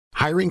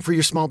Hiring for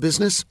your small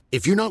business?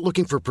 If you're not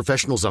looking for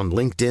professionals on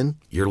LinkedIn,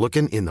 you're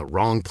looking in the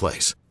wrong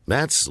place.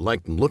 That's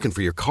like looking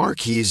for your car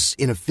keys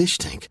in a fish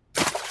tank.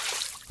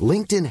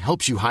 LinkedIn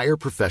helps you hire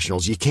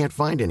professionals you can't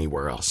find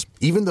anywhere else,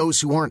 even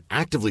those who aren't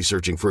actively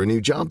searching for a new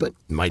job but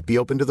might be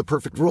open to the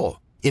perfect role.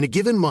 In a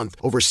given month,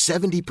 over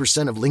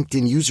 70% of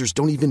LinkedIn users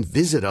don't even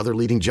visit other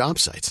leading job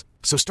sites.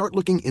 So start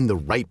looking in the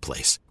right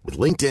place. With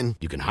LinkedIn,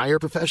 you can hire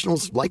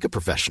professionals like a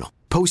professional.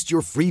 Post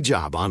your free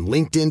job on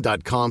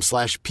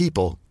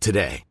linkedin.com/people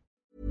today.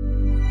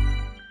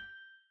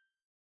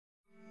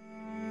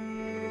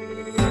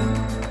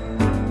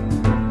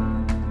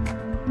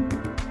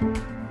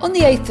 On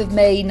the 8th of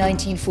May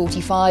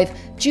 1945,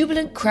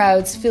 jubilant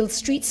crowds filled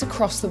streets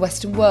across the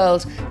Western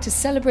world to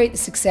celebrate the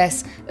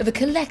success of a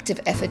collective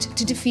effort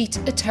to defeat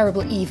a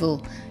terrible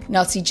evil,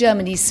 Nazi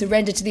Germany's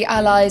surrender to the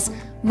Allies,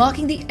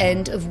 marking the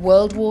end of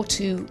World War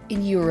II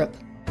in Europe.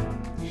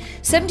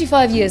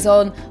 75 years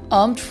on,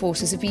 armed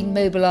forces have been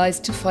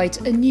mobilised to fight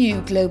a new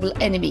global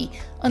enemy,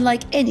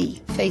 unlike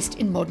any faced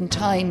in modern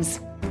times.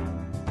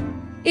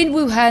 In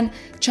Wuhan,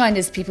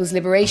 China's People's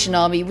Liberation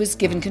Army was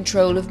given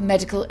control of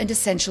medical and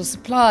essential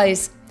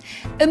supplies.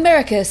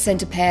 America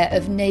sent a pair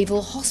of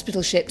naval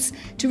hospital ships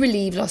to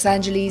relieve Los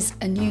Angeles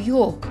and New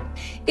York.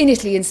 In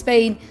Italy and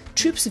Spain,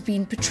 troops have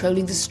been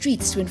patrolling the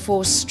streets to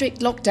enforce strict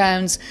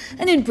lockdowns,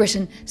 and in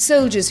Britain,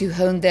 soldiers who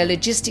honed their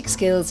logistic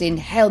skills in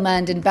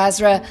Helmand and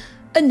Basra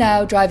are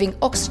now driving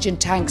oxygen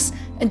tanks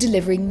and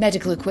delivering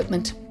medical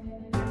equipment.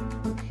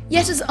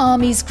 Yet as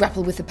armies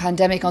grapple with the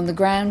pandemic on the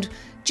ground,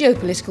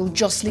 geopolitical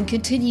jostling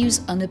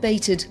continues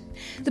unabated.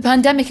 The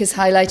pandemic has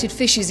highlighted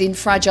fissures in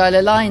fragile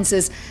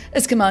alliances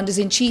as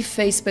commanders-in-chief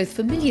face both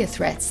familiar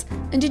threats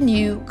and a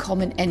new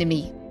common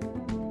enemy.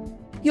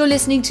 You're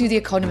listening to The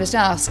Economist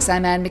Asks.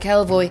 I'm Anne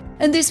McElvoy,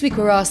 and this week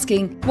we're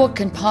asking, what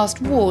can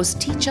past wars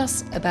teach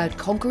us about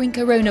conquering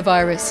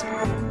coronavirus?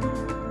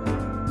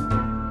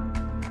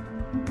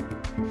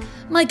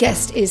 My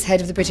guest is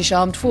head of the British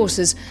Armed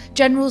Forces,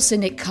 General Sir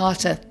Nick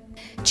Carter.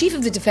 Chief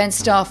of the Defence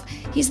Staff,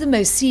 he's the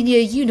most senior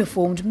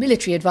uniformed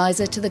military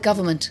advisor to the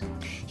government.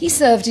 He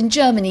served in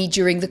Germany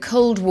during the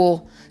Cold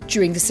War,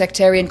 during the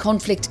sectarian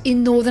conflict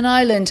in Northern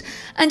Ireland,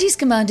 and he's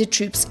commanded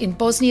troops in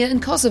Bosnia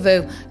and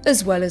Kosovo,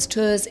 as well as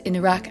tours in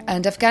Iraq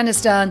and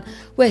Afghanistan,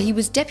 where he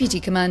was deputy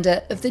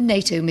commander of the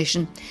NATO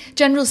mission.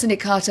 General Sir Nick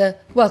Carter,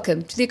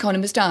 welcome to The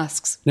Economist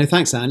Asks. No,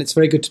 thanks, Anne. It's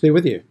very good to be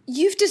with you.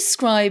 You've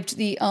described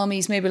the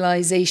Army's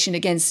mobilisation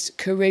against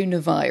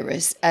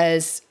coronavirus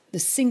as the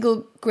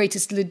single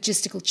greatest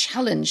logistical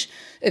challenge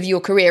of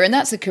your career. And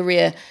that's a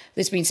career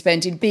that's been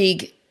spent in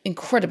big,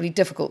 incredibly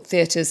difficult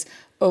theatres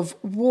of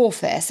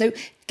warfare. So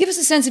give us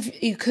a sense,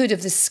 if you could,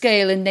 of the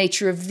scale and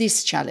nature of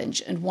this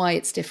challenge and why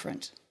it's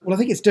different. Well, I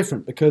think it's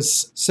different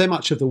because so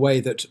much of the way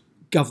that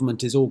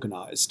government is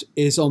organised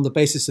is on the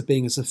basis of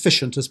being as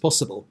efficient as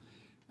possible.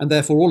 And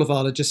therefore, all of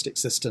our logistics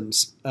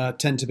systems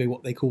tend to be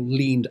what they call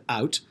leaned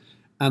out.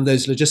 And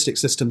those logistics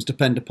systems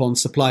depend upon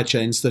supply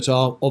chains that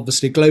are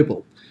obviously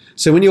global.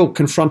 So when you're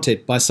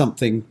confronted by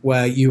something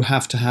where you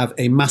have to have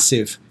a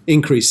massive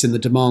increase in the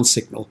demand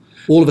signal,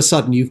 all of a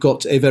sudden you've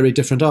got a very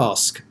different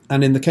ask.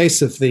 And in the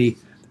case of the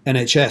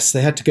NHS,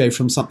 they had to go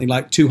from something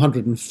like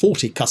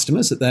 240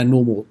 customers at their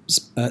normal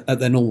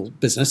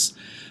business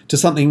to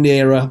something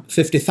nearer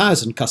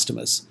 50,000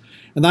 customers.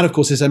 And that, of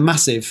course, is a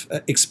massive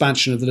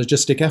expansion of the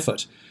logistic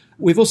effort.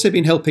 We've also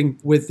been helping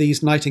with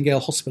these Nightingale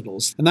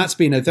hospitals, and that's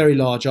been a very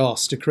large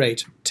ask to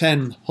create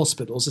 10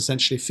 hospitals,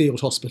 essentially field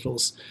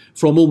hospitals,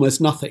 from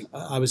almost nothing.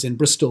 I was in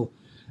Bristol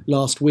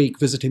last week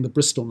visiting the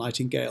Bristol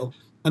Nightingale,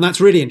 and that's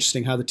really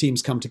interesting how the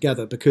teams come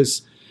together,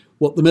 because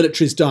what the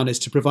military's done is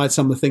to provide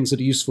some of the things that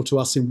are useful to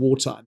us in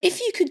wartime. If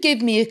you could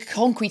give me a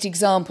concrete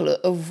example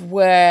of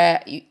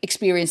where you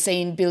experience, say,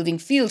 in building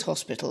field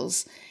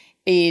hospitals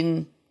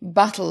in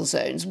battle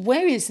zones,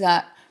 where is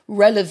that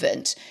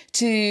relevant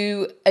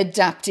to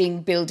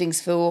adapting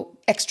buildings for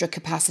extra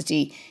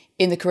capacity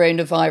in the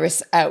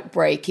coronavirus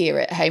outbreak here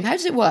at home? How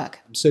does it work?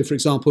 So, for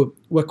example,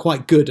 we're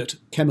quite good at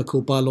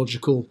chemical,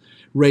 biological,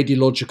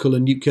 radiological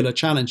and nuclear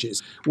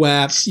challenges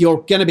where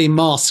you're going to be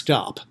masked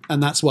up,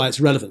 and that's why it's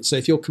relevant. So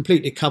if you're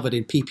completely covered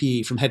in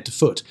PPE from head to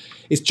foot,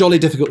 it's jolly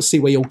difficult to see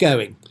where you're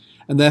going.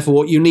 And therefore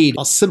what you need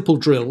are simple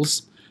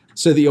drills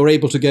so that you're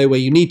able to go where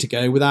you need to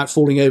go without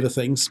falling over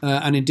things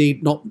and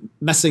indeed not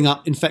messing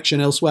up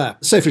infection elsewhere.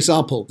 So, for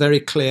example, very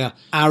clear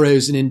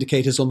arrows and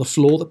indicators on the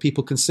floor that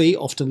people can see,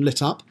 often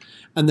lit up.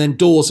 And then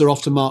doors are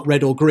often marked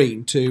red or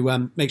green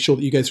to make sure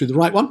that you go through the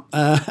right one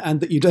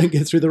and that you don't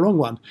go through the wrong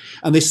one.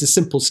 And this is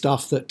simple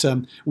stuff that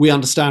we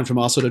understand from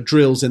our sort of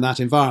drills in that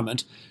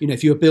environment. You know,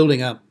 if you're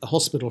building a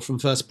hospital from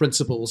first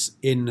principles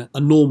in a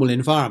normal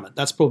environment,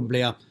 that's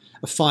probably a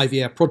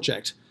 5-year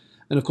project.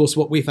 And of course,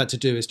 what we've had to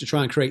do is to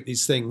try and create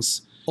these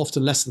things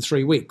often less than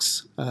 3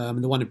 weeks. The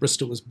one in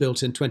Bristol was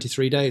built in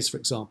 23 days, for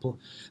example.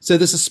 So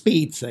there's a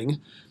speed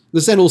thing.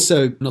 There's then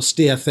also an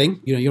austere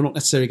thing. You know, you're not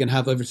necessarily going to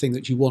have everything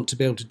that you want to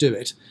be able to do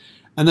it.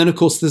 And then, of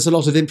course, there's a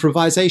lot of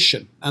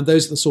improvisation. And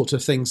those are the sort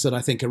of things that I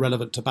think are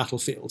relevant to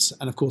battlefields.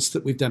 And, of course,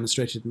 that we've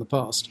demonstrated in the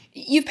past.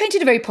 You've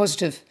painted a very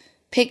positive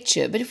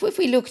picture. But if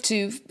we look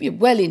to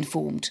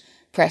well-informed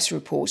press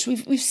reports,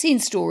 we've seen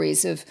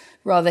stories of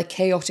rather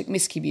chaotic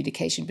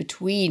miscommunication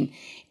between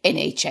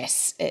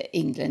NHS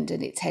England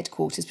and its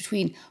headquarters,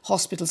 between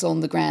hospitals on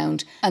the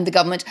ground and the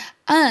government,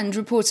 and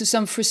reports of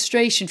some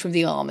frustration from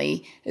the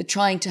army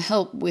trying to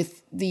help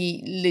with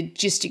the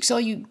logistics.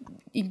 Are you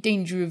in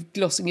danger of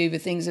glossing over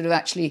things that have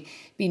actually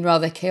been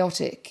rather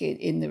chaotic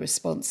in the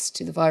response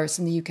to the virus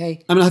in the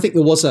UK? I mean, I think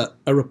there was a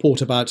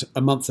report about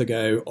a month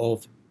ago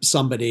of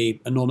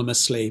somebody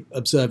anonymously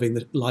observing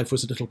that life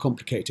was a little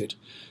complicated.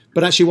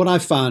 But actually what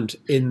I've found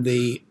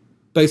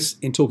both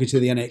in talking to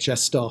the NHS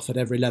staff at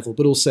every level,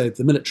 but also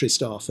the military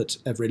staff at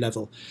every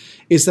level,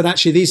 is that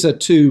actually these are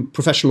two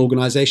professional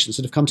organisations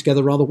that have come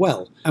together rather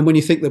well. And when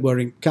you think that we're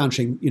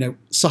encountering,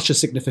 such a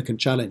significant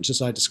challenge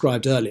as I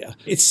described earlier,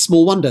 it's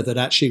small wonder that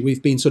actually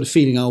we've been sort of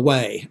feeling our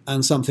way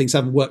and some things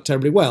haven't worked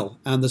terribly well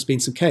and there's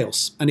been some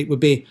chaos. And it would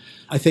be,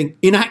 I think,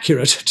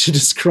 inaccurate to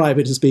describe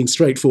it as being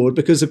straightforward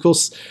because, of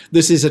course,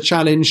 this is a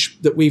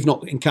challenge that we've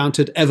not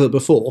encountered ever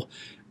before.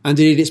 And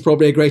indeed, it's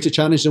probably a greater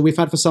challenge than we've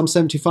had for some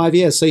 75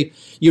 years. So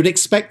you'd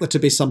expect there to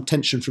be some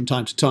tension from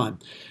time to time.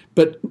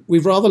 But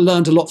we've rather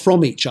learned a lot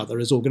from each other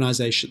as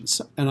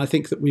organisations. And I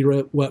think that we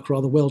work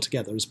rather well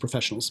together as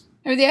professionals.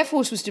 Now, the Air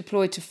Force was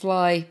deployed to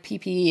fly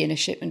PPE in a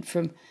shipment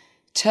from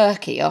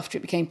Turkey after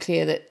it became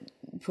clear that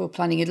poor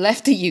planning had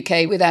left the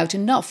UK without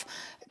enough.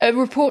 A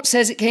report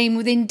says it came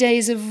within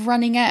days of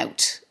running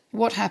out.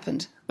 What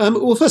happened?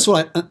 Well, first of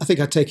all, I think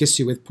I take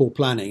issue with poor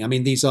planning. I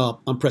mean, these are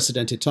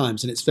unprecedented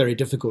times and it's very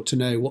difficult to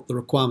know what the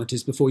requirement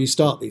is before you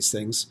start these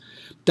things.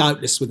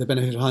 Doubtless, with the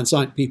benefit of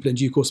hindsight, people in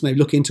due course may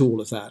look into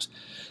all of that.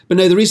 But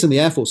no, the reason the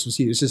Air Force was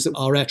used is that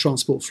our air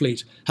transport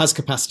fleet has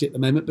capacity at the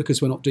moment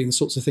because we're not doing the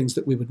sorts of things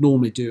that we would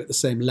normally do at the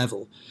same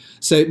level.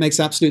 So it makes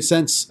absolute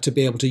sense to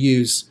be able to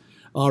use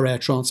our air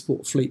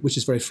transport fleet, which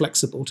is very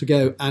flexible, to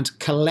go and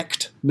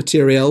collect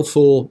material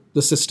for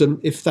the system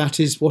if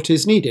that is what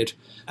is needed.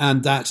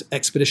 And that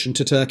expedition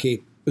to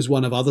Turkey was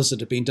one of others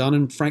that had been done.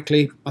 And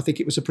frankly, I think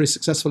it was a pretty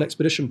successful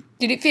expedition.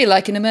 Did it feel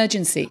like an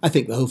emergency? I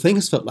think the whole thing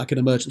has felt like an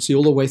emergency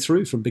all the way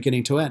through from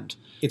beginning to end.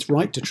 It's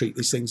right to treat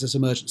these things as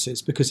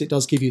emergencies because it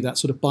does give you that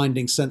sort of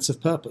binding sense of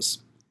purpose.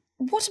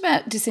 What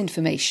about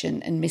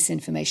disinformation and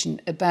misinformation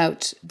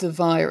about the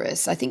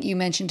virus? I think you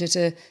mentioned at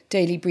a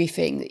daily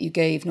briefing that you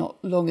gave not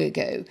long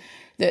ago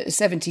that the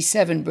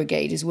 77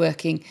 Brigade is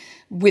working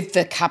with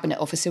the Cabinet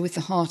Office, with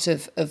the heart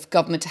of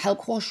government, to help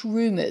quash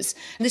rumours.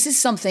 And this is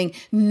something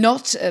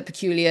not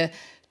peculiar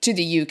to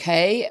the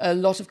UK, a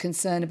lot of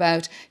concern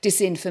about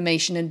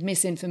disinformation and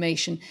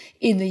misinformation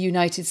in the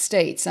United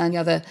States and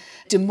other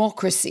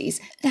democracies.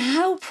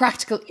 How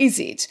practical is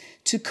it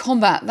to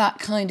combat that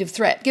kind of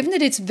threat, given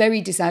that it's very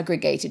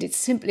disaggregated? It's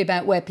simply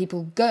about where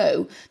people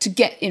go to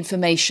get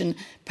information,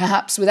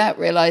 perhaps without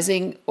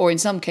realising, or in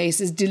some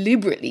cases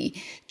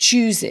deliberately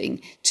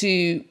choosing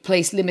to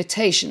place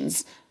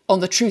limitations on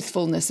the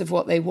truthfulness of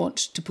what they want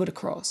to put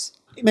across.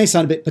 It may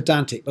sound a bit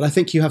pedantic, but I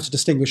think you have to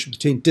distinguish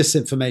between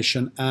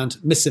disinformation and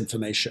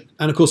misinformation.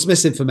 And of course,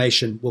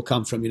 misinformation will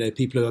come from,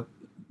 people who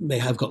may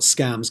have got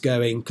scams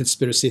going,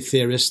 conspiracy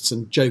theorists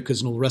and jokers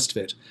and all the rest of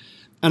it.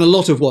 And a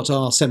lot of what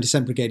our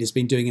 77 Brigade has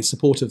been doing in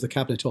support of the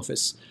Cabinet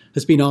Office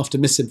has been after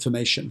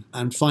misinformation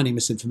and finding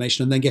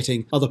misinformation and then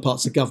getting other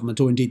parts of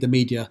government or indeed the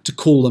media to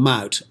call them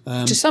out.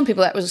 To some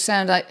people, that would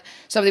sound like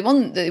something,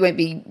 one, that they won't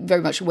be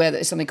very much aware that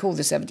there's something called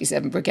the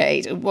 77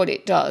 Brigade and what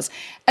it does.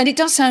 And it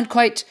does sound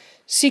quite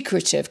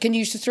secretive. Can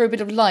you just throw a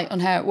bit of light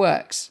on how it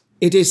works?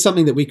 It is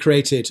something that we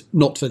created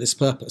not for this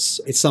purpose.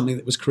 It's something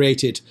that was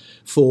created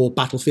for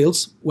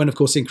battlefields, when, of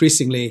course,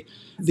 increasingly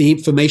the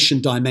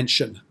information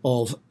dimension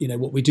of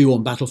what we do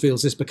on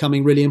battlefields is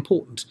becoming really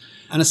important.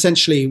 And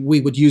essentially, we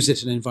would use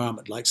it in an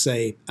environment like,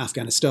 say,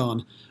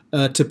 Afghanistan,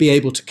 to be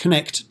able to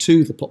connect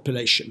to the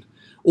population,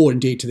 or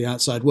indeed to the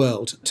outside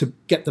world, to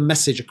get the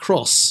message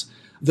across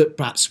that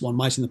perhaps one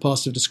might in the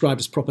past have described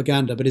as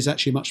propaganda, but is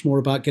actually much more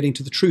about getting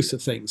to the truth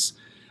of things.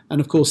 And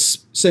of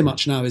course, so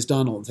much now is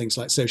done on things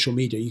like social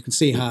media. You can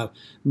see how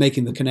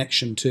making the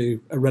connection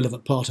to a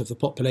relevant part of the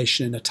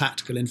population in a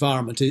tactical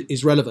environment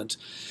is relevant.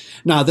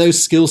 Now,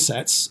 those skill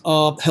sets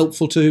are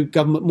helpful to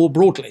government more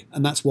broadly,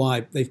 and that's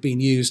why they've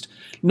been used,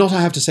 not,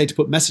 I have to say, to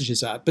put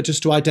messages out, but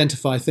just to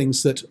identify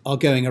things that are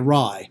going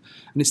awry.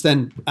 And it's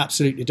then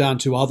absolutely down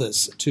to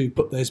others to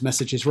put those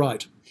messages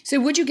right. So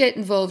would you get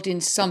involved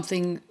in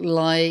something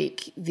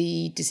like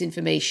the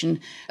disinformation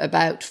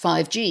about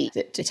 5G,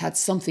 that it had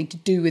something to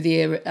do with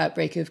the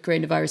outbreak of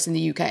coronavirus in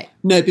the UK?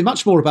 No, it'd be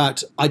much more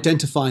about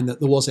identifying that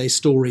there was a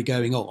story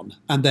going on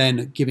and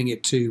then giving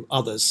it to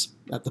others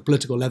at the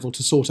political level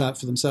to sort out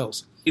for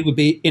themselves. It would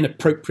be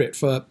inappropriate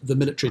for the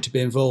military to be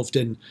involved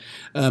in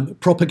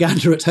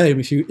propaganda at home,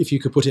 if you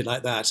could put it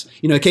like that.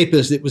 A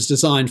capability that was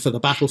designed for the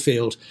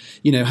battlefield,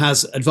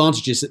 has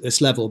advantages at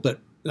this level, but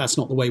that's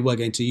not the way we're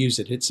going to use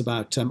it. It's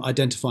about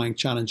identifying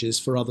challenges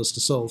for others to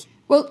solve.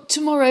 Well,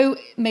 tomorrow,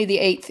 May the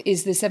 8th,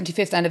 is the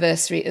 75th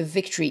anniversary of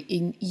victory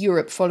in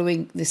Europe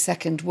following the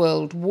Second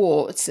World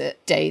War. It's a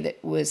day that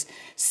was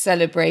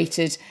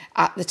celebrated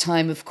at the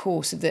time, of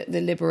course, of the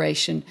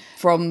liberation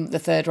from the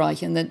Third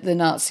Reich and the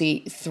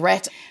Nazi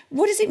threat.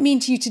 What does it mean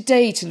to you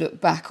today to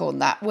look back on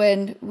that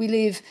when we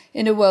live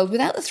in a world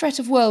without the threat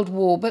of world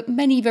war, but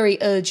many very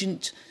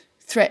urgent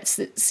threats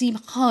that seem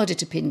harder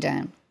to pin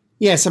down?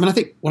 Yes, I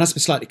think one has to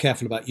be slightly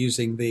careful about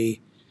using the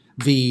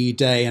VE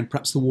Day and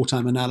perhaps the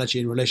wartime analogy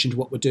in relation to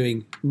what we're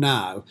doing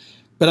now.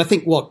 But I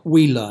think what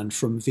we learned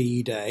from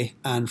VE Day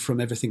and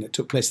from everything that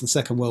took place in the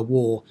Second World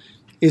War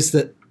is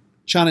that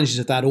challenges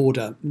of that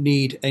order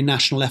need a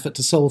national effort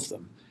to solve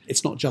them.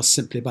 It's not just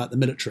simply about the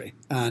military.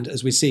 And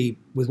as we see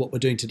with what we're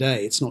doing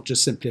today, it's not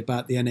just simply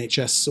about the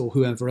NHS or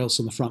whoever else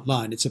on the front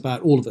line. It's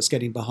about all of us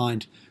getting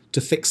behind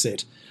to fix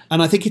it.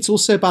 And I think it's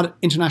also about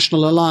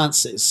international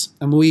alliances.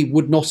 And we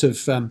would not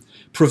have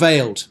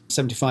prevailed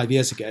 75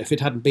 years ago if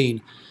it hadn't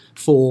been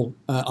for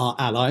our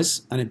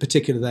allies. And in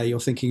particular there, you're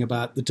thinking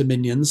about the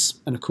Dominions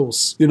and, of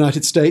course, the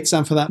United States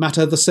and, for that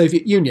matter, the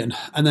Soviet Union.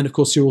 And then, of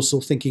course, you're also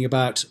thinking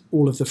about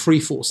all of the free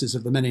forces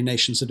of the many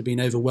nations that have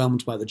been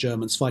overwhelmed by the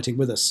Germans fighting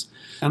with us.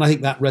 And I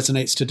think that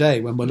resonates today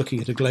when we're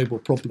looking at a global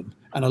problem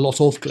and a lot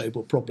of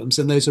global problems.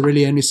 And those are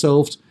really only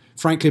solved,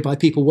 frankly, by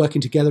people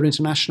working together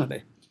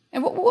internationally.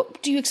 And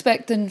what do you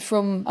expect then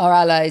from our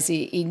allies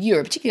in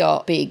Europe, particularly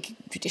our big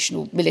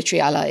traditional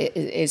military ally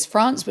is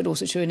France, but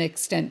also to an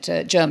extent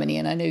Germany?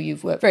 And I know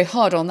you've worked very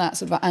hard on that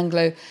sort of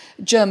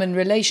Anglo-German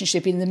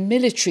relationship in the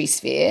military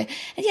sphere.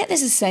 And yet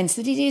there's a sense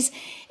that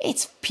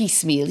it's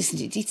piecemeal, isn't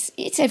it?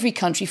 It's every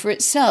country for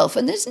itself.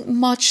 And there isn't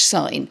much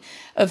sign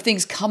of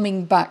things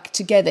coming back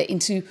together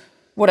into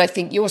what I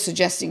think you're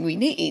suggesting we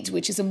need,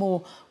 which is a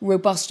more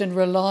robust and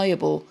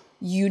reliable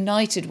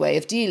united way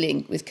of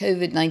dealing with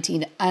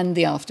COVID-19 and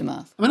the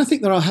aftermath. I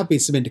think there have been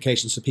some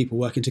indications of people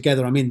working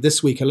together.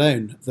 This week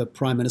alone, the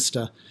Prime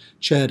Minister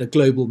chaired a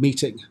global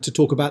meeting to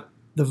talk about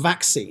the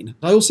vaccine.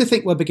 I also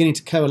think we're beginning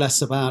to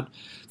coalesce about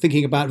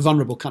thinking about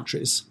vulnerable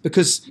countries,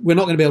 because we're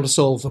not going to be able to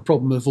solve the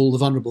problem of all the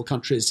vulnerable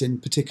countries in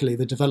particularly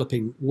the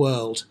developing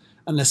world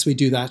unless we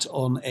do that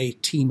on a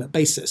team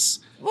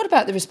basis. What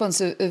about the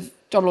response of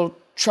Donald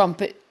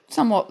Trump? It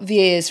somewhat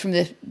veers from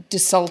the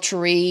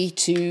desultory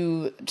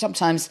to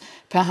sometimes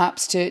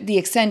perhaps to the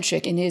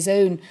eccentric in his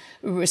own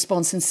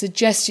response and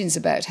suggestions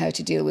about how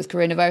to deal with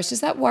coronavirus.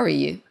 Does that worry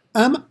you?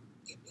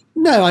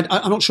 No,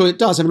 I'm not sure it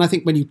does. I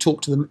think when you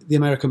talk to the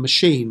American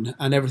machine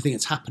and everything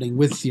that's happening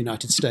with the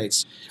United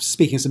States,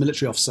 speaking as a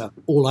military officer,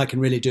 all I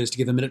can really do is to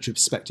give a military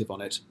perspective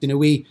on it.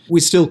 We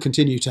still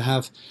continue to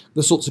have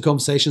the sorts of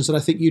conversations that I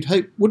think you'd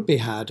hope would be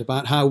had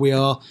about how we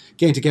are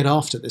going to get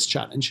after this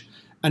challenge,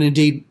 and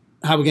indeed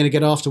how we're going to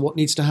get after what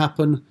needs to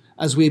happen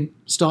as we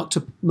start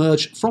to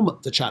merge from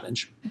the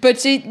challenge.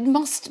 But it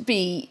must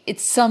be, at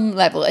some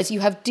level, as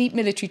you have deep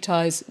military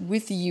ties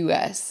with the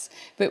US,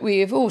 but we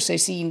have also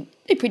seen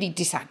a pretty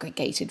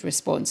disaggregated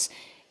response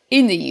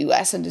in the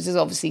US, and it is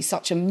obviously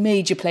such a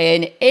major player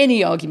in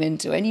any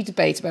argument or any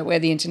debate about where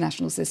the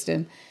international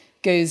system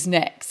goes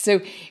next. So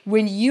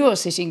when you're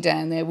sitting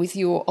down there with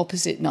your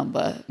opposite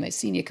number, most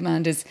senior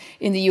commanders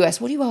in the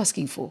US, what are you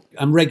asking for?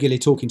 I'm regularly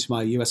talking to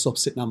my US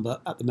opposite number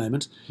at the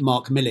moment,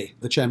 Mark Milley,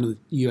 the chairman of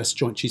the US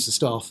Joint Chiefs of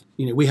Staff.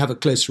 We have a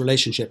close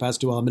relationship, as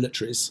do our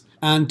militaries.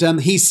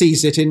 And he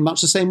sees it in much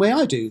the same way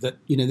I do, that,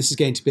 this is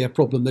going to be a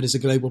problem that is a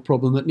global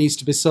problem that needs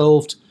to be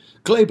solved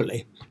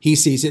globally. He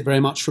sees it very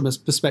much from a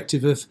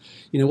perspective of,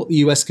 what the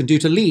US can do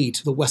to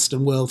lead the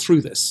Western world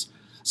through this.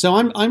 So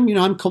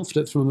I'm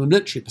confident from a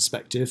military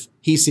perspective.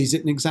 He sees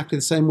it in exactly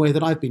the same way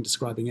that I've been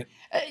describing it.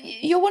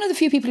 You're one of the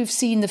few people who've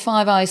seen the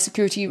Five Eyes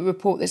security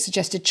report that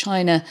suggested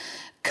China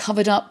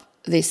covered up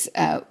this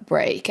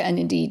outbreak and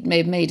indeed may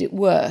have made it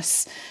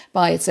worse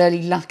by its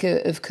early lack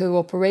of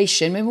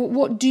cooperation.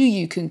 What do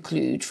you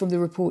conclude from the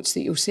reports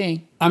that you're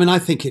seeing? I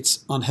think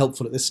it's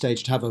unhelpful at this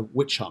stage to have a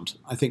witch hunt.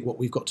 I think what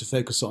we've got to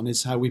focus on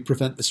is how we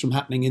prevent this from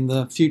happening in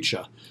the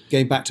future.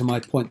 Going back to my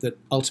point that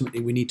ultimately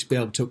we need to be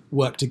able to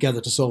work together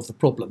to solve the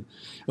problem.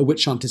 A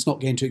witch hunt is not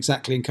going to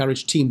exactly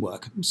encourage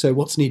teamwork. So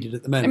what's needed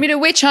at the moment? A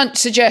witch hunt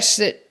suggests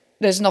that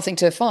there's nothing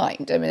to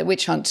find. A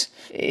witch hunt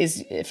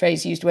is a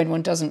phrase used when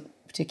one doesn't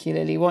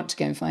particularly want to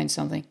go and find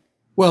something.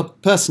 Well,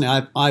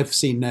 personally, I've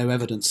seen no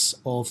evidence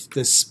of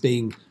this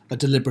being a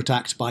deliberate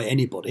act by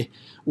anybody,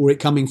 or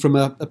it coming from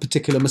a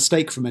particular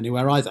mistake from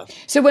anywhere either.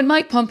 So when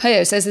Mike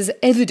Pompeo says there's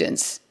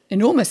evidence,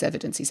 enormous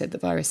evidence, he said the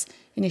virus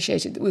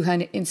initiated the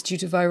Wuhan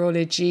Institute of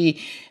Virology,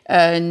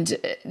 and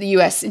the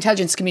US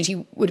intelligence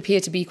community would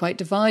appear to be quite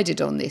divided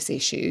on this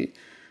issue.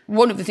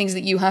 One of the things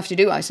that you have to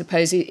do, I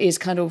suppose, is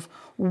kind of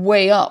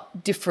weigh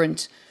up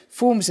different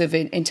forms of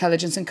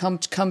intelligence and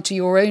come to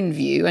your own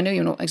view. I know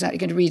you're not exactly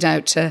going to read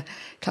out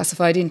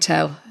classified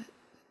intel,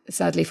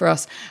 sadly for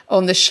us,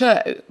 on the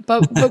show,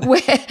 but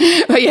where,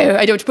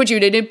 I don't put you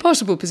in an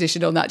impossible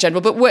position on that, General,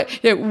 but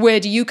where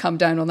do you come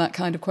down on that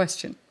kind of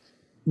question?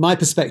 My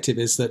perspective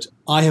is that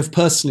I have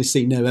personally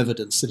seen no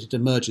evidence that it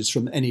emerges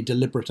from any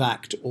deliberate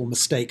act or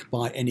mistake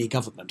by any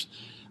government.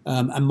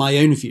 And my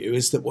own view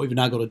is that what we've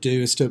now got to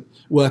do is to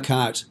work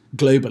out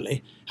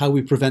globally how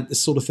we prevent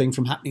this sort of thing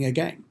from happening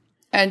again.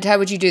 And how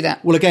would you do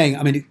that? Well, again,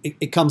 I mean,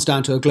 it comes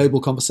down to a global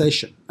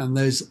conversation. And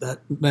those at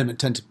the moment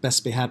tend to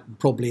best be had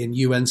probably in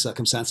UN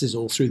circumstances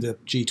or through the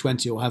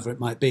G20 or however it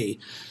might be.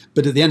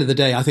 But at the end of the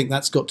day, I think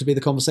that's got to be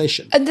the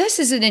conversation. And this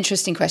is an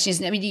interesting question,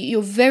 isn't it? I mean,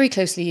 you're very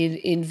closely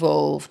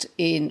involved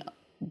in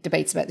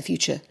debates about the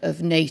future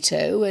of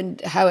NATO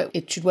and how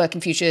it should work in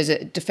future as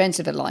a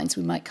defensive alliance.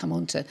 We might come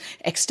on to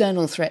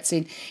external threats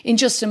in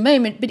just a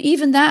moment. But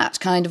even that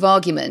kind of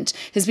argument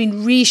has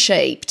been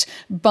reshaped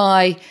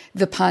by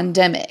the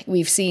pandemic.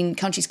 We've seen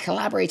countries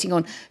collaborating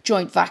on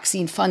joint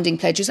vaccine funding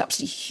pledges,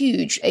 absolutely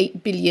huge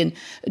 $8 billion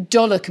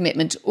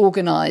commitment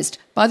organised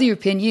by the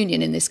European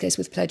Union, in this case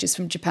with pledges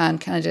from Japan,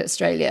 Canada,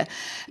 Australia.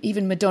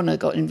 Even Madonna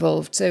got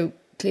involved. So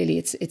clearly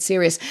it's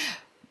serious.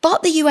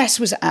 But the US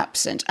was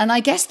absent. And I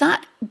guess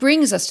that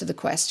brings us to the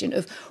question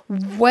of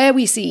where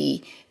we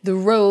see the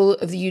role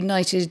of the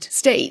United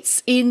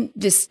States in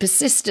this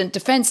persistent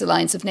defence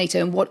alliance of NATO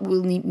and what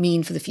will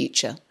mean for the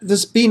future.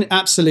 There's been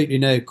absolutely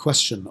no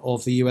question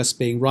of the US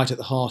being right at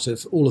the heart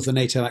of all of the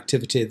NATO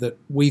activity that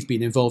we've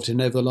been involved in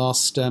over the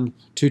last 2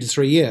 to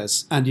 3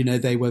 years. And,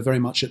 they were very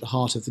much at the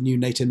heart of the new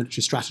NATO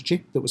military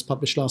strategy that was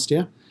published last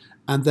year.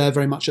 And they're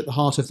very much at the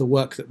heart of the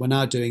work that we're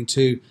now doing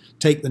to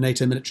take the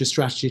NATO military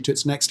strategy to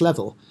its next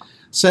level.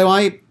 So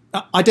I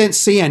don't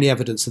see any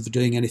evidence of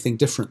doing anything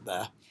different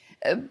there.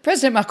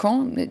 President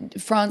Macron,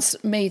 France,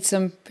 made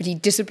some pretty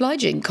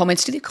disobliging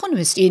comments to The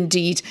Economist,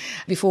 indeed,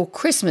 before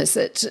Christmas,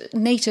 that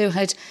NATO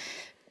had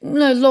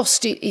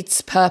lost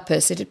its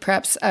purpose. It had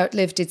perhaps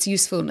outlived its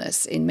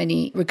usefulness in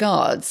many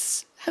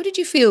regards. How did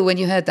you feel when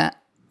you heard that?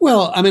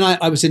 Well, I mean,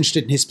 I was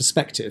interested in his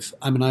perspective.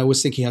 I mean, I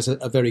always think he has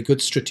a very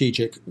good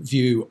strategic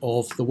view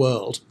of the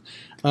world.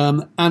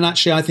 And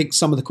actually, I think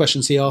some of the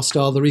questions he asked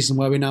are the reason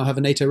why we now have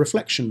a NATO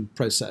reflection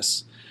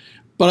process.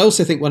 But I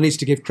also think one needs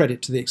to give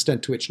credit to the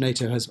extent to which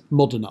NATO has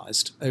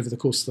modernised over the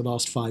course of the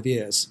last 5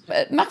 years.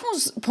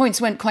 Macron's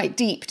points went quite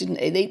deep, didn't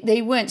they?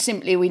 They weren't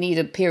simply, we need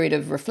a period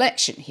of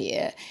reflection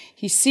here.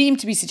 He seemed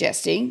to be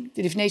suggesting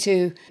that if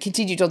NATO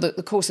continued on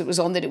the course it was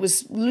on, that it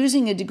was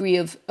losing a degree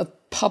of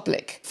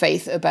public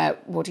faith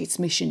about what its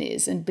mission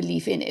is and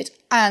belief in it,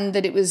 and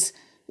that it was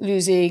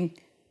losing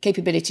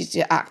capability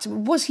to act.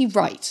 Was he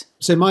right?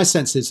 So my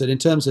sense is that in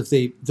terms of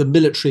the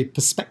military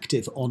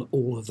perspective on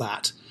all of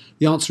that,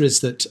 the answer is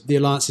that the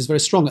alliance is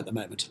very strong at the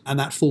moment, and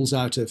that falls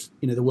out of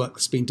the work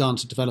that's been done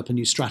to develop a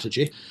new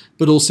strategy,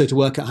 but also to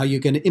work out how you're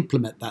going to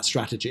implement that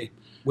strategy,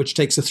 which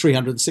takes a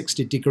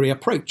 360-degree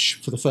approach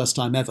for the first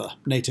time ever.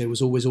 NATO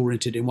was always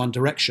oriented in one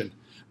direction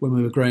when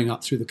we were growing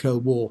up through the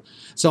Cold War.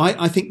 So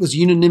I think there's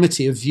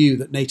unanimity of view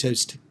that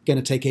NATO's going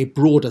to take a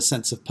broader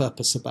sense of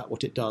purpose about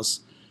what it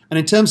does. And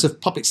in terms of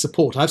public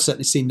support, I've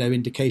certainly seen no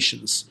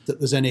indications that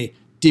there's any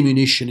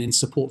diminution in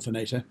support for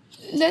NATO.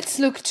 Let's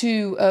look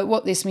to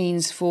what this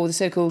means for the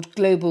so-called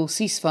global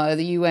ceasefire.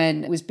 The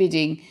UN was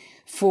bidding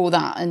for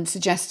that and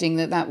suggesting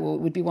that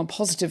would be one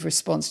positive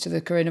response to the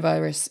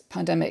coronavirus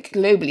pandemic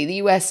globally. The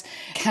US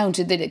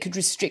countered that it could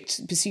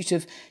restrict pursuit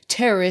of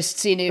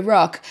terrorists in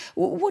Iraq.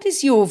 What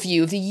is your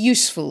view of the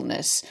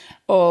usefulness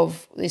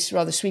of this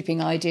rather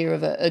sweeping idea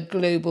of a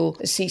global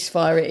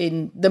ceasefire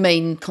in the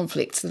main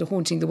conflicts that are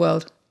haunting the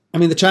world? I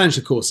mean, the challenge,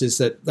 of course, is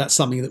that that's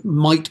something that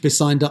might be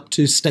signed up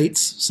to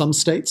some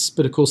states,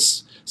 but of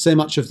course, so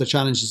much of the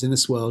challenges in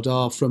this world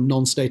are from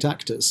non-state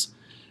actors.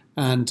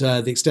 And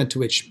the extent to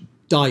which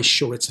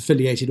Daesh or its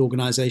affiliated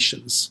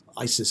organisations,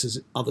 ISIS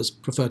as others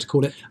prefer to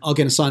call it, are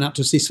going to sign up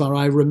to a ceasefire,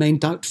 I remain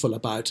doubtful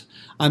about.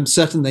 I'm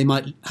certain they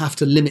might have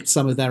to limit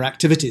some of their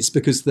activities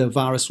because the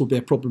virus will be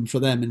a problem for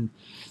them in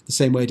the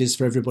same way it is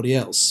for everybody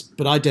else.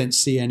 But I don't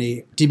see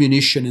any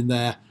diminution in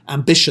their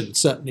ambition,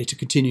 certainly, to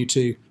continue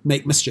to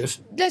make mischief.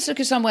 Let's look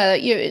at somewhere,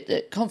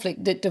 a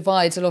conflict that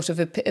divides a lot of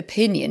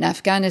opinion.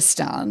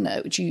 Afghanistan,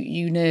 which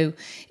you know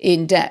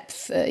in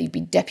depth. You've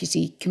been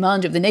deputy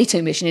commander of the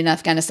NATO mission in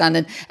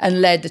Afghanistan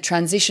and led the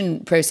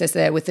transition process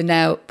there with the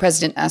now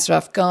President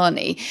Ashraf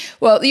Ghani.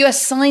 Well, the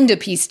US signed a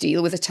peace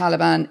deal with the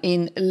Taliban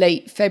in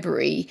late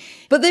February,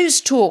 but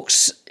those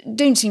talks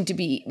don't seem to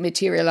be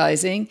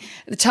materialising.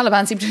 The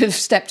Taliban seem to have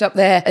stepped up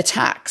their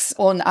attacks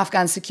on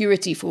Afghan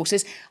security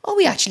forces. Are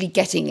we actually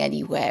getting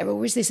anywhere,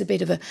 or is this a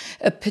bit of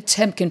a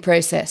Potemkin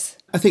process?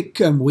 I think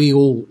we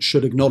all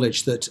should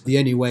acknowledge that the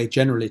only way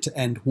generally to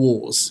end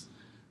wars,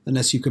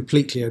 unless you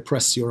completely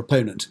oppress your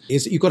opponent,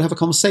 is that you've got to have a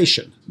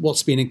conversation.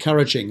 What's been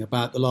encouraging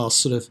about the last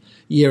sort of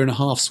year and a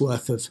half's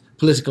worth of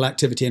political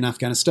activity in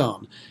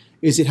Afghanistan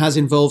is it has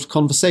involved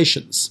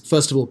conversations.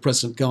 First of all,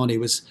 President Ghani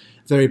was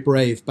very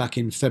brave back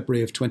in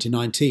February of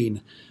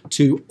 2019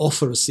 to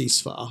offer a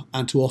ceasefire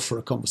and to offer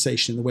a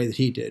conversation in the way that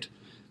he did.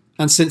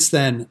 And since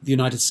then, the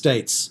United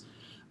States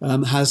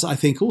has, I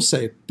think,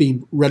 also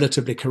been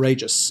relatively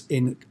courageous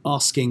in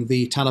asking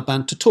the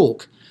Taliban to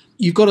talk.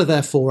 You've got to,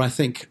 therefore, I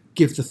think,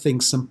 give the thing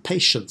some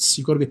patience.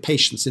 You've got to be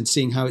patient in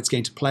seeing how it's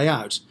going to play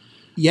out.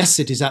 yes,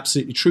 it is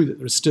absolutely true that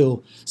there is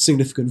still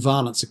significant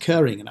violence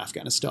occurring in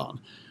Afghanistan,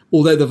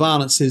 although the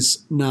violence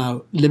is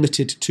now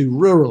limited to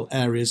rural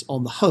areas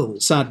on the whole.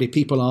 Sadly,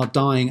 people are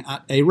dying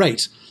at a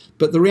rate.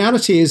 But the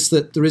reality is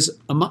that there is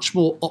a much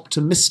more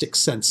optimistic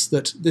sense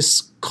that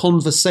this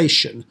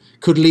conversation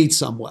could lead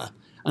somewhere.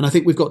 And I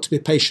think we've got to be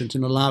patient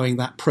in allowing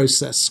that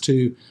process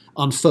to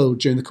unfold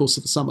during the course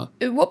of the summer.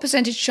 What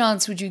percentage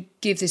chance would you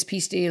give this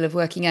peace deal of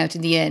working out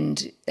in the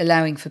end,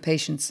 allowing for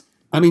patience?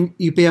 I mean,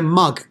 you'd be a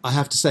mug, I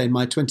have to say, in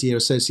my 20-year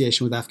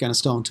association with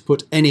Afghanistan to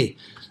put any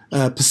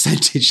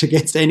percentage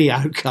against any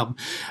outcome.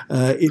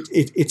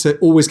 It's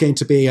always going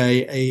to be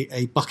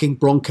a bucking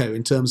bronco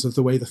in terms of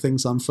the way the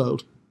things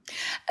unfold.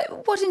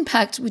 What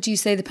impact would you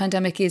say the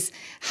pandemic is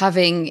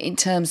having in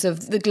terms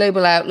of the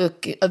global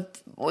outlook of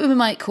what we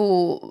might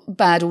call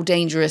bad or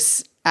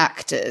dangerous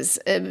actors?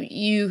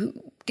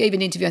 You gave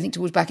an interview, I think,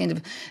 towards the back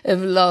end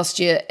of last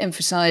year,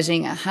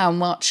 emphasising how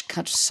much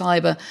kind of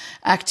cyber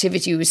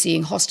activity we were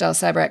seeing, hostile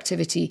cyber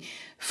activity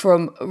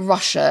from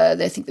Russia.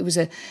 I think there was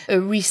a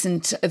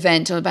recent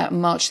event on about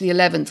March the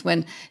 11th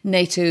when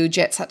NATO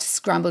jets had to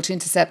scramble to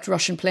intercept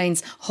Russian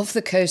planes off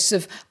the coasts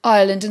of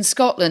Ireland and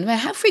Scotland. I mean,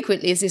 how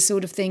frequently is this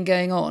sort of thing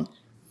going on?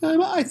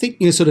 I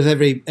think sort of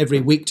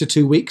every week to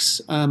 2 weeks.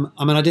 I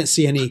didn't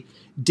see any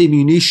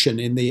diminution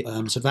in the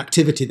sort of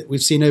activity that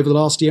we've seen over the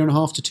last year and a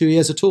half to 2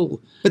 years at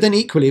all. But then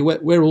equally,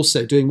 we're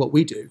also doing what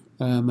we do.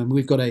 And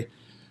we've got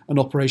an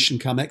operation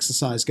come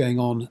exercise going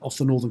on off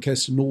the northern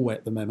coast of Norway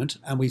at the moment.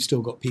 And we've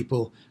still got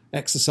people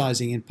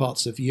exercising in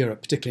parts of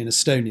Europe, particularly in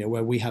Estonia,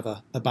 where we have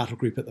a battle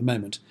group at the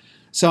moment.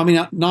 So, I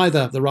mean,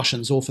 neither the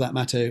Russians or, for that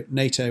matter,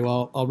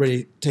 NATO are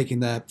really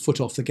taking their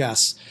foot off the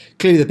gas.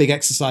 Clearly, the big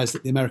exercise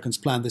that the Americans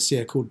planned this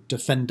year called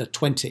Defender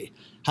 20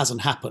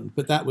 hasn't happened.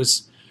 But that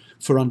was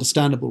for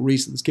understandable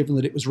reasons, given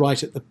that it was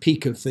right at the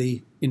peak of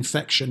the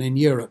infection in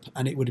Europe,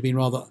 and it would have been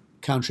rather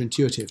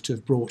counterintuitive to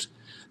have brought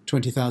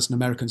 20,000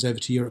 Americans over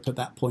to Europe at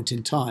that point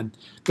in time.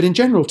 But in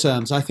general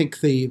terms, I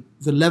think the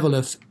level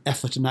of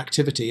effort and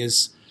activity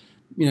is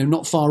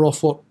not far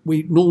off what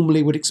we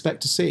normally would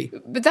expect to see.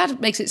 But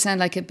that makes it sound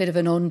like a bit of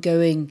an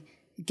ongoing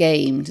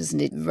game, doesn't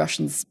it?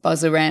 Russians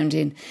buzz around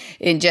in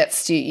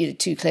jets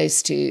too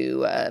close to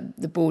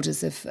the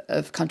borders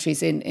of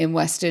countries in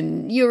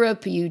Western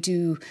Europe. You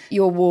do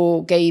your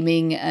war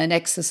gaming and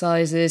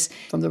exercises.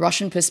 From the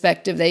Russian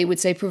perspective, they would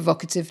say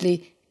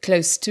provocatively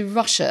close to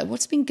Russia.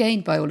 What's been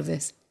gained by all of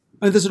this?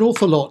 And there's an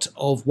awful lot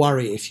of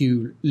worry if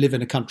you live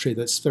in a country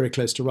that's very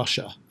close to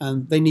Russia,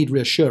 and they need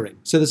reassuring.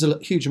 So there's a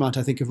huge amount,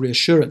 I think, of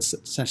reassurance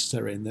that's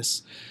necessary in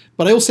this.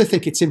 But I also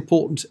think it's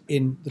important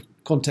in the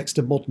context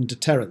of modern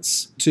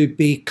deterrence to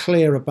be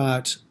clear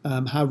about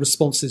how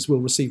responses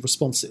will receive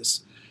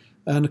responses.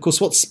 And of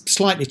course, what's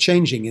slightly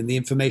changing in the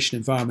information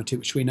environment in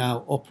which we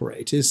now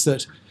operate is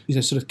that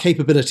sort of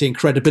capability and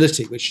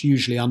credibility, which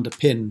usually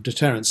underpin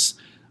deterrence,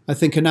 I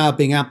think are now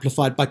being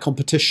amplified by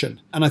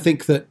competition. And I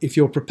think that if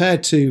you're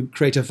prepared to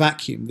create a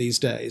vacuum these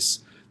days,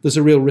 there's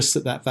a real risk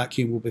that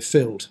vacuum will be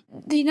filled.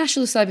 The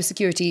National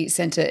Cybersecurity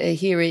Centre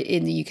here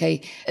in the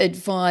UK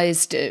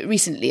advised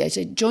recently,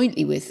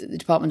 jointly with the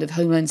Department of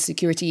Homeland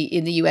Security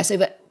in the US,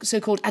 over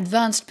so-called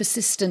advanced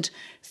persistent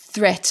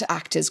threat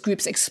actors,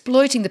 groups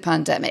exploiting the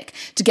pandemic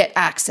to get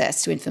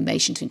access to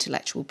information, to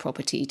intellectual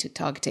property, to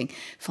targeting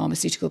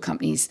pharmaceutical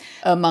companies,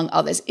 among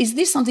others. Is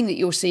this something that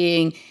you're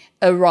seeing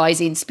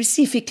arising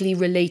specifically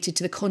related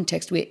to the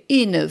context we're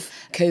in of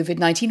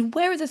COVID-19?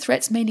 Where are the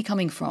threats mainly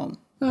coming from?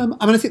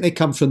 I think they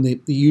come from the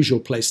usual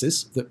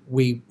places that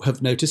we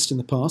have noticed in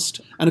the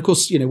past. And of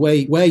course,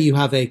 where you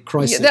have a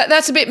crisis. Yeah,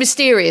 that's a bit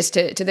mysterious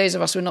to those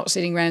of us who are not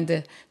sitting around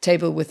the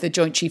table with the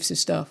Joint Chiefs of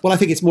Staff. Well, I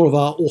think it's more of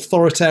our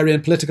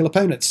authoritarian political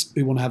opponents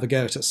who want to have a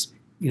go at us.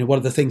 One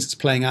of the things that's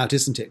playing out,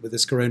 isn't it, with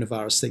this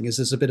coronavirus thing, is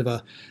there's a bit of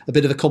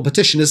a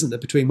competition, isn't there,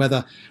 between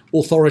whether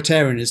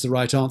authoritarian is the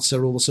right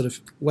answer or the sort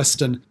of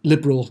Western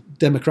liberal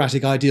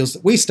democratic ideals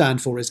that we stand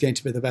for is going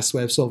to be the best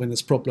way of solving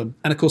this problem.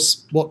 And of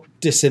course, what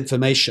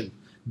disinformation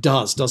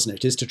does, doesn't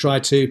it, is to try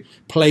to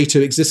play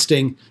to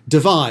existing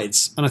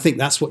divides. And I think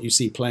that's what you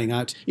see playing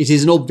out. It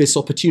is an obvious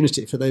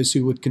opportunity for those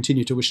who would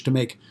continue to wish to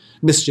make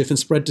mischief and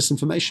spread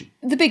disinformation.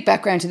 The big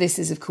background to this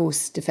is, of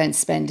course, defence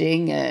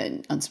spending.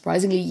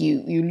 Unsurprisingly,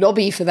 you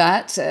lobby for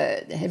that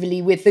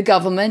heavily with the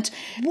government.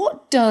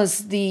 What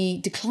does the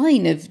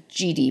decline of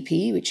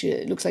GDP, which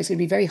looks like it's going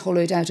to be very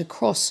hollowed out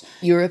across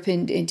Europe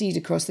and indeed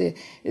across the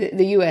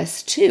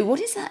US too, what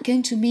is that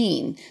going to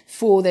mean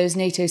for those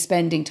NATO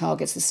spending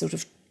targets, the sort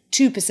of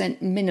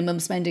 2%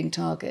 minimum spending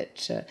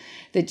target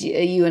that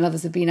you and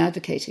others have been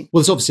advocating?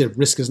 Well, there's obviously a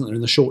risk, isn't there,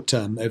 in the short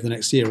term over the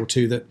next year or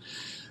two that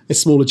a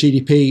smaller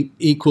GDP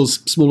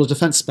equals smaller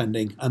defence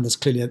spending, and there's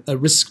clearly a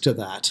risk to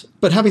that.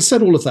 But having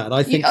said all of that,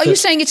 I think... Are you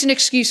saying it's an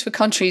excuse for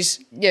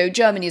countries...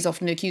 Germany is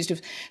often accused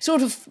of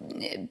sort of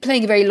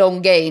playing a very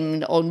long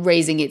game on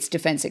raising its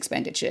defence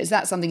expenditure. Is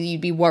that something that you'd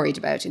be worried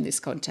about in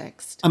this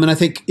context? I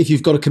think if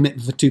you've got a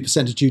commitment for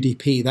 2% of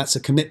GDP, that's a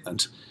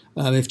commitment.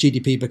 If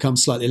GDP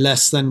becomes slightly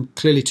less, then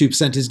clearly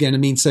 2% is going to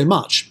mean so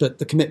much, but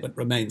the commitment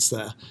remains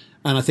there.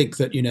 And I think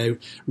that,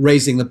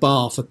 raising the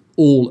bar for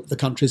all the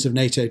countries of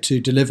NATO to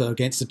deliver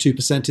against the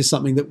 2% is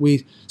something that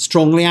we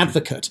strongly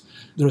advocate.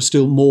 There are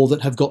still more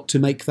that have got to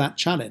make that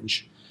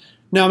challenge.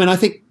 Now, I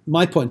think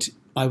my point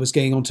I was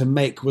going on to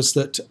make was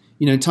that,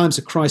 in times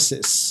of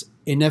crisis,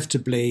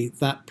 inevitably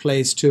that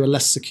plays to a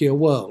less secure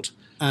world.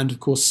 And of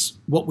course,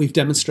 what we've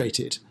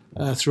demonstrated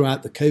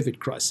throughout the COVID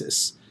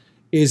crisis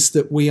is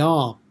that we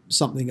are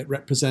something that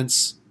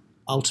represents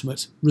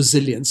ultimate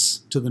resilience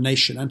to the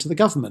nation and to the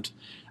government.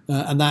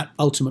 And that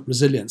ultimate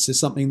resilience is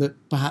something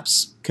that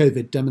perhaps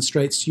COVID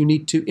demonstrates you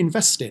need to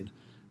invest in.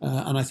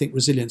 And I think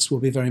resilience will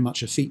be very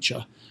much a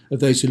feature of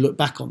those who look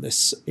back on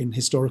this in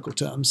historical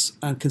terms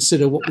and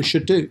consider what we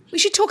should do. We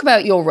should talk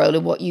about your role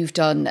and what you've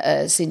done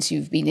since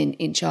you've been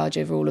in charge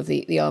over all of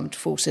the armed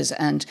forces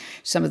and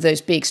some of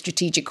those big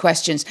strategic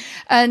questions.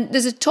 And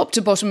there's a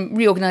top-to-bottom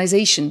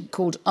reorganisation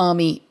called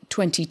Army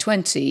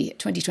 2020.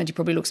 2020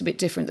 probably looks a bit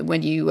different than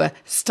when you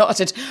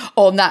started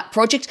on that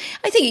project.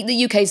 I think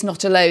the UK is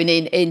not alone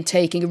in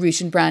taking a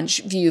root and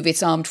branch view of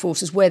its armed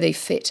forces, where they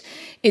fit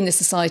in the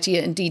society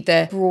and indeed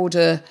their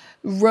broader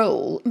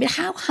role.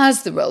 How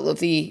has the role of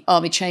the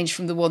army changed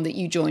from the one that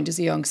you joined as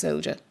a young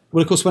soldier?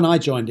 Well, of course, when I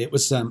joined, it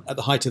was at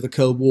the height of the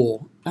Cold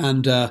War,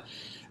 and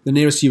the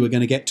nearest you were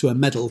going to get to a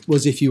medal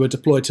was if you were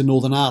deployed to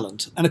Northern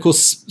Ireland. And of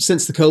course,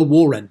 since the Cold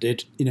War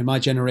ended, my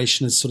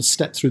generation has sort of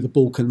stepped through the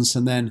Balkans,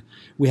 and then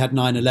we had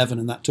 9/11,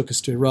 and that took us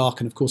to Iraq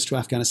and, of course, to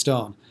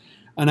Afghanistan.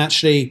 And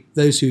actually,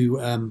 those who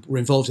were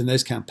involved in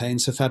those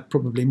campaigns have had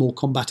probably more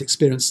combat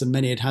experience than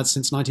many had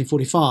since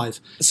 1945.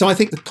 So I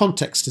think the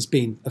context has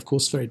been, of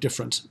course, very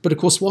different. But of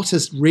course, what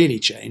has really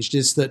changed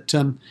is that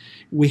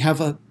we have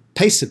a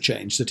pace of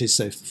change that is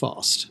so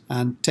fast,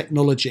 and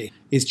technology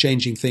is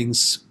changing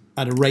things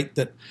at a rate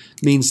that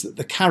means that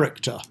the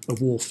character of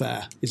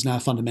warfare is now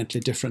fundamentally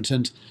different.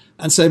 And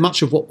so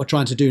much of what we're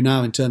trying to do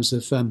now in terms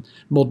of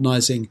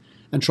modernising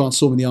and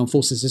transforming the armed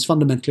forces is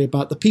fundamentally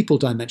about the people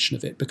dimension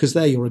of it, because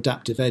they're your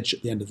adaptive edge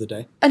at the end of the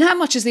day. And how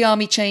much has the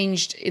army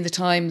changed in the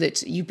time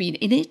that you've been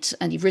in it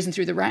and you've risen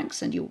through the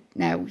ranks and you're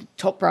now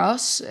top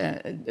brass,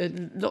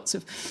 lots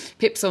of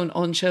pips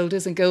on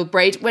shoulders and gold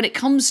braid, when it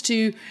comes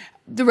to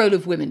the role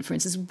of women, for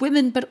instance,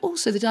 but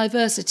also the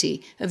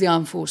diversity of the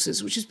armed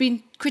forces, which has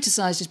been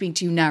criticised as being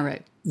too narrow?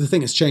 The thing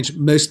that's changed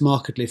most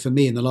markedly for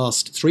me in the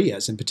last 3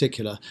 years in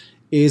particular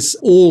is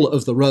all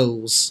of the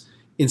roles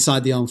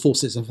inside the armed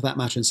forces, and for that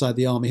matter inside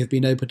the army, have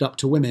been opened up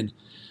to women.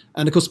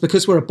 And of course,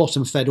 because we're a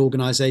bottom-fed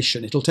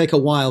organisation, it'll take a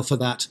while for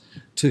that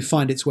to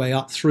find its way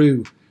up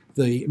through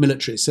the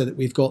military so that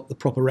we've got the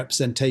proper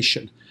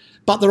representation.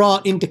 But there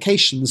are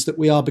indications that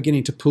we are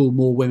beginning to pull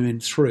more women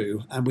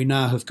through, and we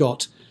now have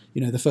got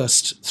the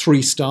first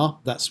 3-star,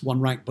 that's one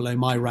rank below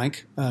my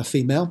rank,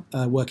 female,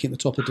 working at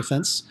the top of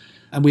defence.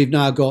 And we've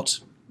now got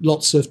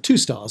lots of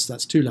 2-stars,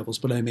 that's 2 levels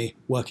below me,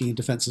 working in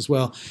defence as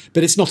well.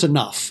 But it's not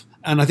enough.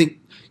 And I think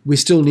we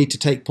still need to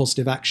take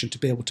positive action to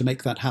be able to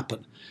make that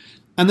happen.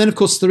 And then, of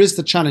course, there is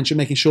the challenge of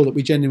making sure that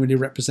we genuinely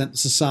represent the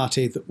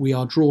society that we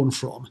are drawn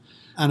from.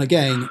 And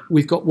again,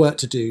 we've got work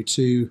to do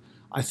to,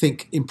 I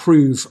think,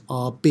 improve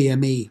our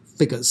BME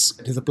figures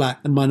to the black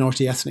and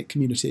minority ethnic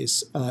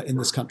communities in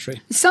this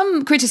country.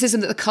 Some criticism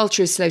that the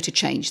culture is slow to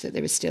change, that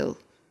there is still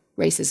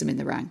racism in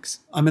the ranks.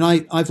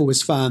 I've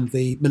always found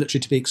the military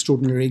to be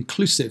extraordinarily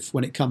inclusive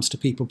when it comes to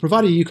people.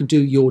 Provided you can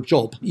do your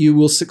job, you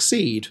will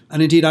succeed.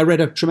 And indeed, I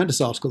read a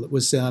tremendous article that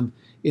was in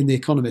The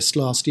Economist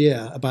last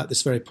year about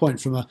this very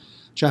point from a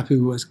chap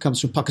who comes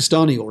from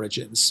Pakistani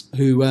origins,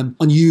 who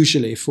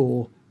unusually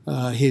for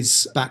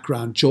his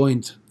background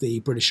joined the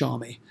British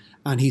Army.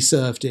 And he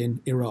served in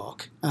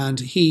Iraq. And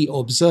he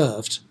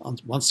observed,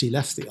 once he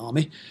left the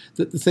army,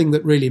 that the thing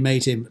that really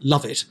made him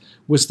love it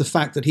was the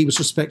fact that he was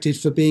respected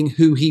for being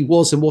who he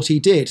was and what he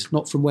did,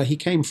 not from where he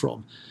came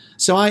from.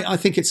 So I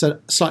think it's a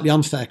slightly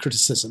unfair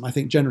criticism. I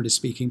think, generally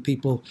speaking,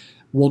 people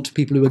want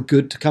people who are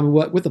good to come and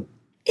work with them.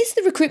 Is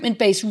the recruitment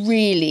base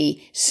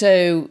really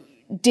so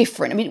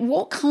different?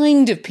 What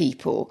kind of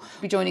people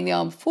are joining the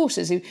armed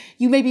forces who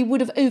you maybe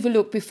would have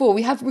overlooked before?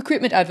 We have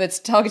recruitment adverts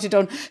targeted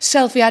on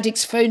selfie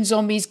addicts, phone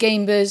zombies,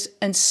 gamers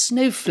and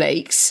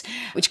snowflakes,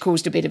 which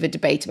caused a bit of a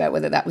debate about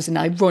whether that was an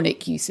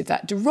ironic use of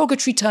that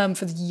derogatory term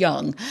for the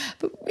young.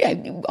 But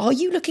are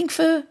you looking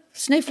for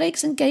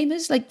snowflakes and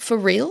gamers, for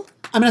real?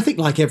 I think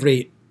like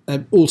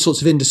all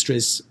sorts of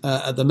industries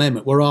at the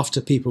moment, we're after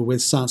people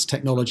with science,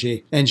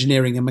 technology,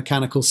 engineering and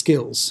mechanical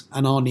skills.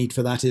 And our need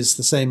for that is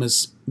the same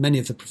as many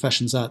of the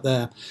professions out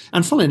there.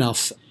 And funnily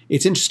enough,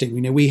 it's interesting.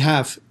 We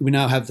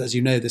now have, as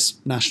you know, this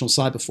national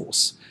cyber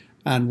force,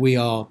 and we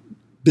are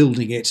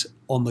building it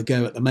on the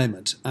go at the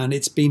moment. And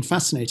it's been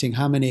fascinating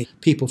how many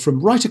people from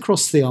right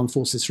across the armed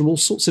forces, from all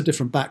sorts of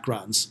different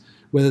backgrounds,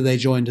 whether they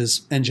joined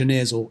as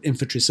engineers or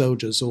infantry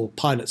soldiers or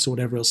pilots or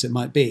whatever else it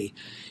might be,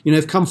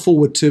 have come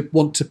forward to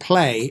want to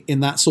play in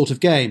that sort of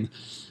game.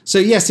 So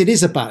yes, it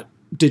is about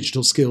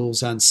digital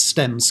skills and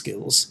STEM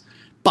skills,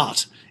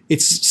 but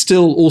it's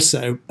still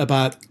also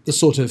about the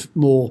sort of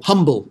more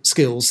humble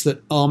skills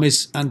that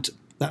armies and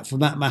that, for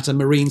that matter,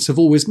 Marines have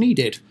always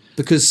needed,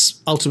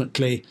 because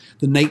ultimately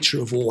the nature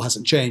of war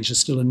hasn't changed. There's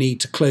still a need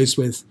to close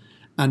with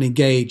and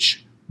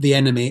engage the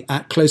enemy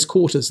at close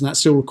quarters, and that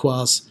still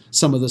requires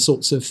some of the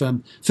sorts of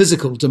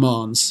physical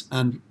demands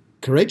and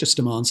courageous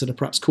demands that are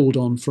perhaps called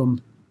on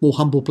from more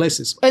humble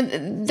places.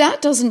 And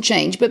that doesn't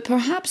change, but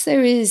perhaps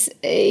there is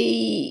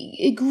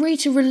a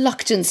greater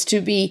reluctance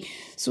to be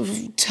sort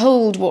of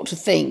told what to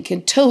think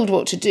and told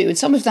what to do. And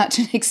some of that,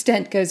 to an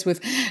extent, goes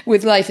with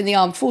life in the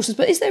armed forces.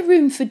 But is there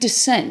room for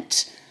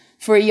dissent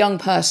for a young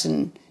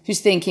person who's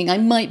thinking, I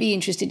might be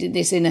interested in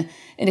this in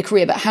a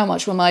career, but how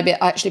much will I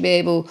actually be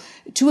able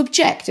to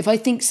object if I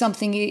think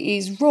something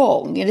is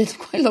wrong? You know,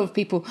 quite a lot of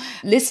people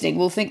listening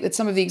will think that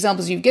some of the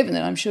examples you've given,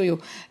 and I'm sure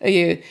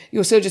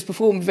your soldiers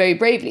performed very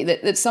bravely,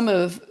 that some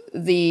of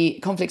the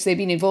conflicts they've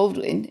been involved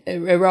in,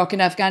 Iraq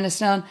and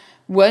Afghanistan,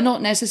 were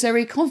not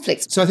necessary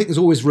conflicts. So I think there's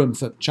always room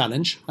for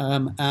challenge.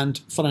 And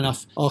fun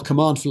enough, our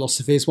command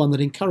philosophy is one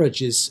that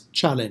encourages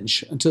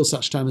challenge until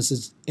such time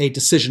as a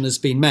decision has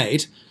been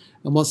made.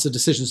 And once the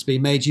decision's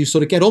been made, you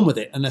sort of get on with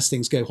it unless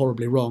things go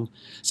horribly wrong.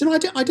 So no,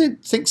 I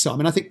don't think so. I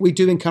mean, I think we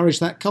do encourage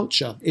that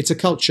culture. It's a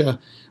culture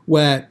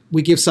where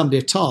we give somebody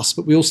a task,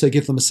 but we also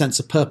give them a sense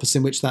of purpose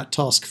in which that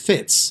task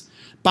fits.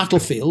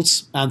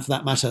 Battlefields, and for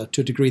that matter,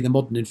 to a degree, the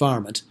modern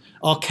environment,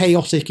 are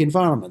chaotic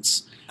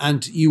environments.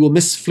 And you will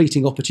miss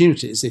fleeting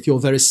opportunities if you're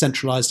very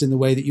centralised in the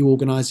way that you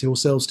organise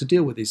yourselves to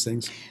deal with these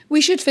things. We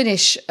should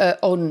finish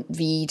on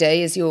VE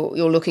Day as you're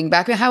looking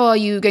back. How are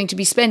you going to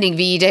be spending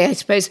VE Day? I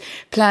suppose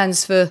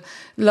plans for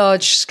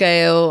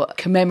large-scale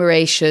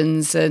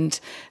commemorations and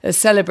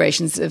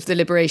celebrations of the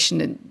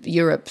liberation in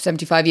Europe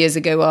 75 years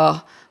ago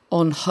are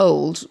on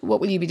hold.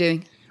 What will you be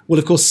doing? Well,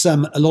 of course, a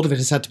lot of it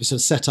has had to be sort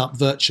of set up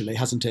virtually,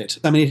 hasn't it?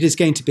 I mean, it is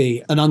going to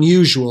be an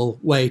unusual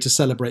way to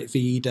celebrate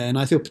VE Day, and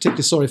I feel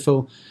particularly sorry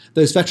for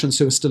those veterans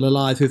who are still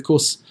alive, who, of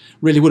course,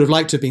 really would have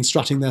liked to have been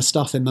strutting their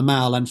stuff in the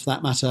Mall and, for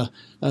that matter,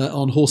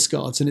 on Horse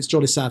Guards, and it's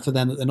jolly sad for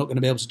them that they're not going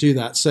to be able to do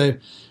that. So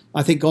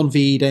I think on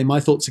VE Day, my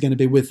thoughts are going to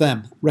be with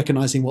them,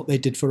 recognising what they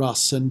did for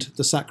us and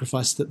the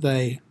sacrifice that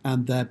they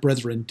and their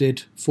brethren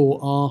did for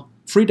our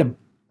freedom.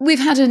 We've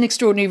had an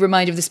extraordinary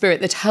reminder of the spirit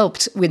that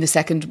helped win the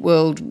Second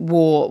World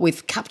War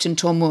with Captain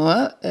Tom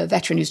Moore, a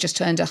veteran who's just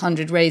turned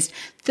 100, raised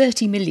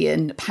 £30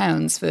 million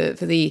for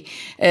the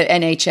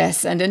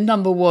NHS and a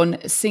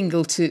 #1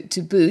 single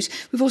to boot.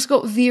 We've also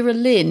got Vera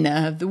Lynn,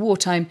 the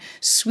wartime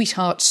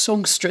sweetheart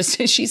songstress.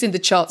 She's in the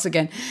charts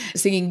again,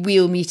 singing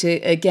We'll Meet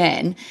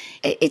Again.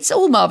 It's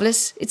all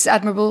marvellous. It's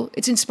admirable.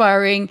 It's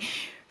inspiring.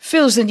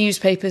 Fills the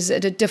newspapers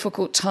at a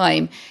difficult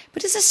time.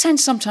 But there's a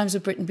sense sometimes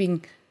of Britain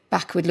being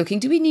backward-looking.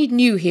 Do we need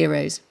new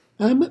heroes?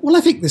 Well,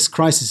 I think this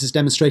crisis is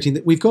demonstrating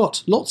that we've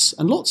got lots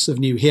and lots of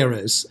new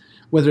heroes,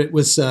 whether it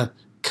was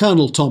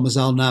Colonel Tom, as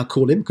I'll now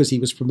call him, because he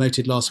was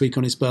promoted last week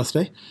on his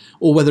birthday,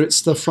 or whether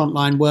it's the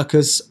frontline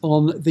workers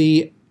on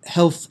the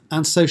health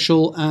and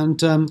social and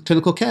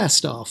clinical care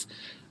staff.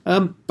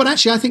 But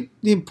actually, I think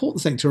the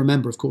important thing to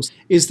remember, of course,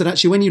 is that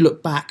actually when you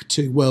look back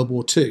to World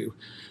War II,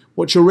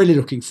 what you're really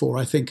looking for,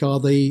 I think,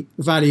 are the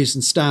values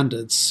and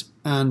standards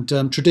and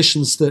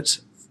traditions that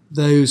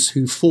those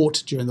who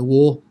fought during the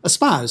war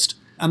espoused.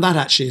 And that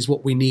actually is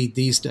what we need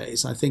these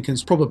days, I think, and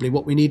is probably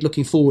what we need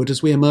looking forward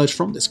as we emerge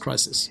from this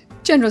crisis.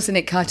 General Sir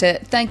Nick Carter,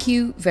 thank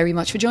you very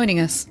much for joining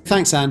us.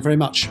 Thanks, Anne, very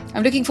much.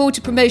 I'm looking forward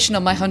to promotion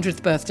on my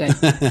 100th birthday.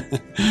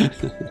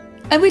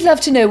 And we'd love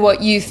to know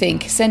what you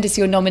think. Send us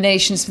your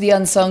nominations for the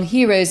unsung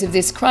heroes of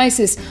this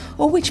crisis,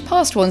 or which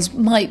past ones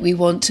might we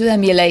want to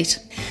emulate.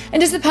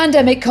 And as the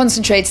pandemic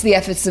concentrates the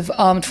efforts of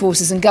armed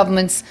forces and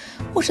governments,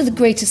 what are the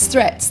greatest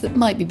threats that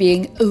might be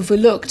being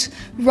overlooked?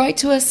 Write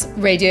to us,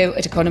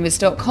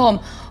 radio@economist.com,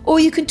 or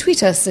you can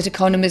tweet us at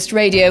Economist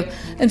Radio.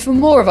 And for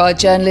more of our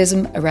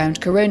journalism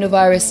around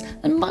coronavirus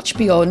and much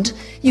beyond,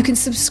 you can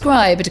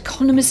subscribe at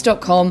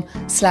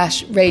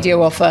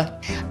economist.com/radio offer.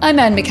 I'm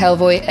Anne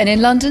McElvoy, and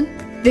in London,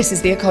 this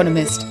is The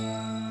Economist.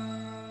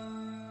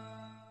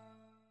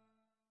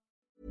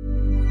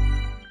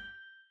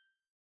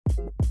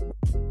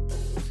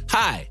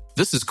 Hi,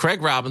 this is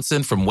Craig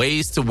Robinson from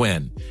Ways to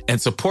Win,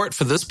 and support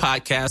for this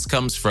podcast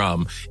comes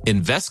from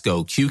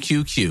Invesco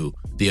QQQ,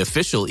 the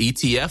official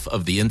ETF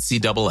of the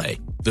NCAA.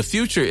 The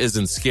future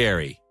isn't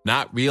scary.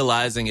 Not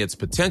realizing its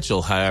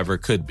potential, however,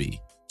 could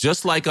be.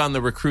 Just like on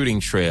the recruiting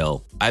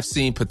trail, I've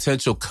seen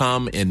potential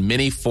come in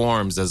many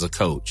forms as a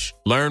coach.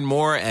 Learn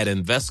more at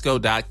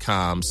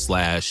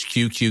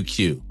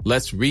Invesco.com/QQQ.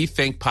 Let's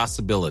rethink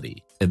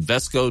possibility.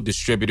 Invesco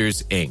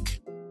Distributors, Inc.